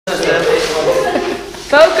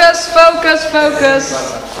Focus, focus, focus.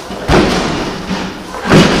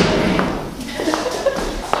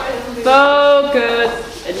 Focus.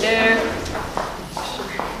 Hello.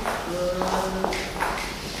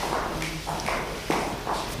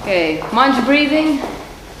 Okay, mind your breathing.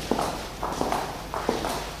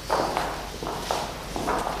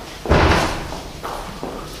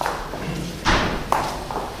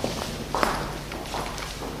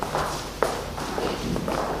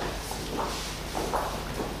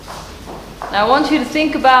 Now I want you to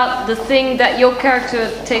think about the thing that your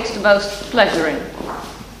character takes the most pleasure in.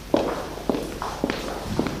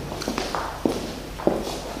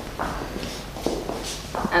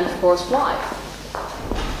 And of course, why?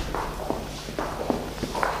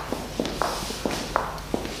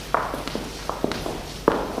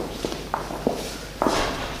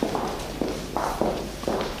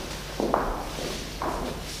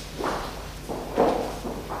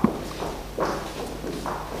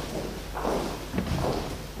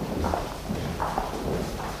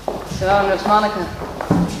 So, Miss Monica,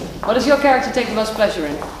 what does your character take the most pleasure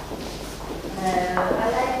in? I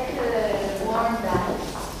like warm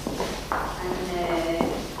baths and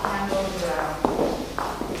candles around.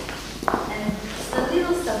 And it's the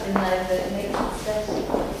little stuff in life that makes it special.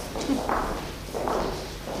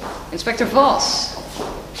 Inspector Voss,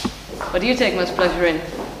 what do you take most pleasure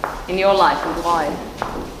in your life, and why?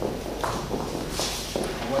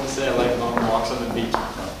 I want to say I like long walks on the beach.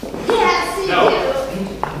 Yes, you do.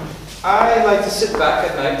 I like to sit back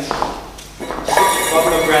at night, a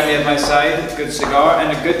bottle of brandy at my side, a good cigar,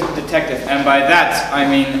 and a good detective. And by that, I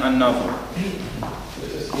mean a novel.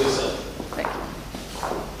 Thank you.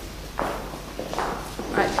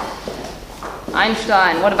 Right.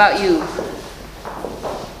 Einstein, what about you?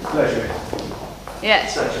 Pleasure.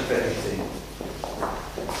 Yes. Such a petty thing.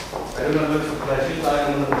 I do not look for pleasure, I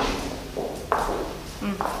am on a mission.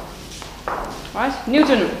 Right.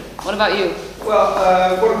 Newton, what about you? Well,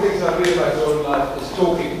 one of the things I really like in life is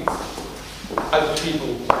talking as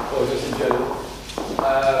people, or just in general.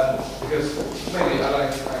 Because mainly I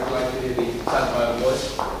like to hear the sound of my own voice.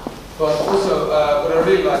 But also, what I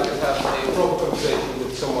really like is have a proper conversation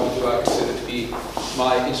with someone who I consider to be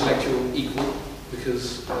my intellectual equal,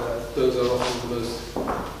 because those are often the most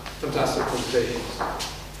fantastic conversations.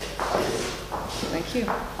 Thank you.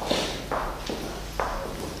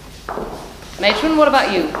 Matron, what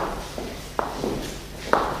about you?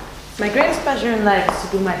 My greatest pleasure in life is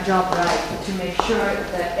to do my job right, to make sure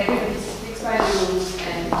that everybody sticks by the rules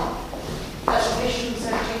and that the patients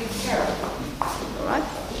are taken care of. All right.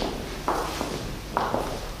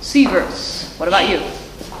 Sievers, what about you?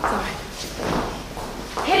 Sorry.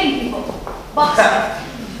 Hitting people. Boxing.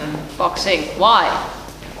 Boxing, why?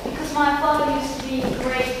 Because my father used to be a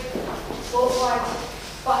great worldwide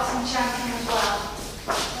boxing champion as well. I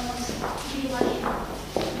want to be like him.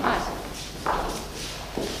 Right.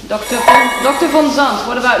 Dr. von Zandt,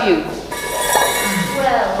 what about you?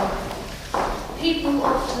 Well, people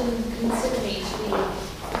often consider me to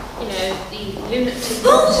be, the lunatic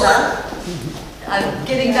doctor. I'm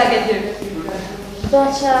getting back at you.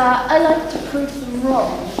 But I like to prove them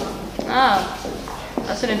wrong. Ah,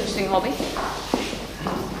 that's an interesting hobby.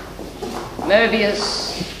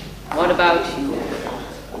 Mobius, what about you?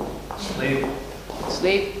 Sleep.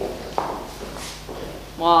 Sleep?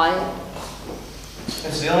 Why?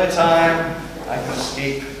 It's the only time I can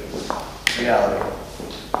escape reality.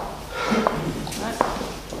 Right.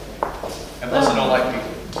 And plus I don't like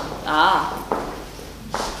people. Ah.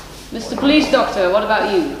 Mr. Police Doctor, what about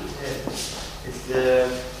you? It's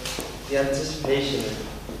the anticipation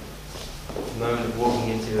of the moment of walking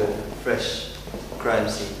into a fresh crime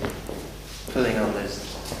scene, pulling on those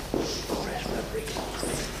fresh rubbery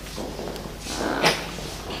Ah.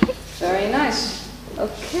 Very nice.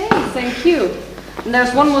 Okay, thank you. And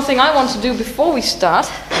there's one more thing I want to do before we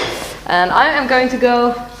start. And I am going to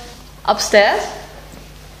go upstairs.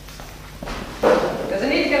 Because I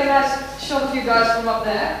need to get a nice shot of you guys from up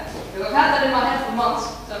there. Because I've had that in my head for months.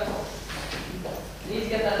 So I need to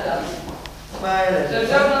get that done. So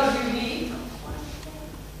don't none of you leave.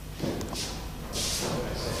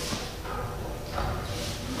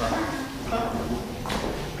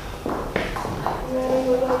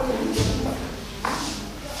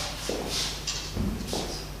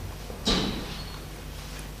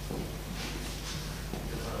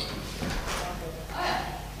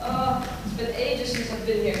 It's been ages since I've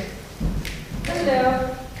been here.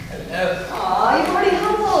 Hello. Hello. Aw, you've already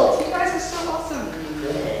humbled. You guys are so awesome.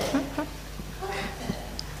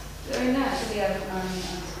 Very nice.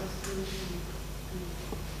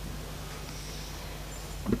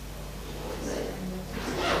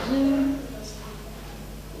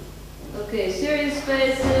 Okay, serious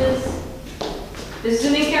faces. This is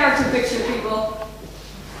an in-character picture, people.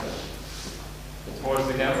 Towards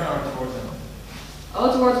the camera or towards him?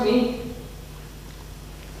 Oh, towards me.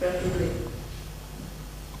 Preferably.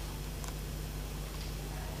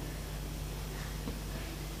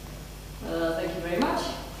 Thank you very much.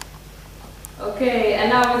 Okay, and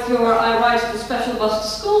now with your I rise the special bus to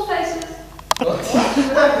school faces.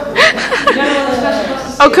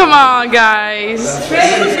 Oh, come on, guys.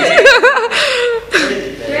 Crazy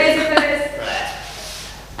face.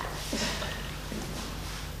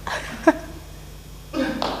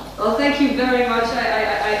 Well, thank you very much.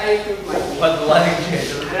 I approve my team. But the lighting change.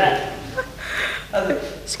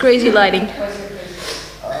 It's crazy lighting.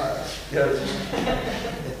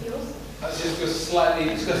 That's just a slightly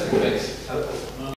disgusting face.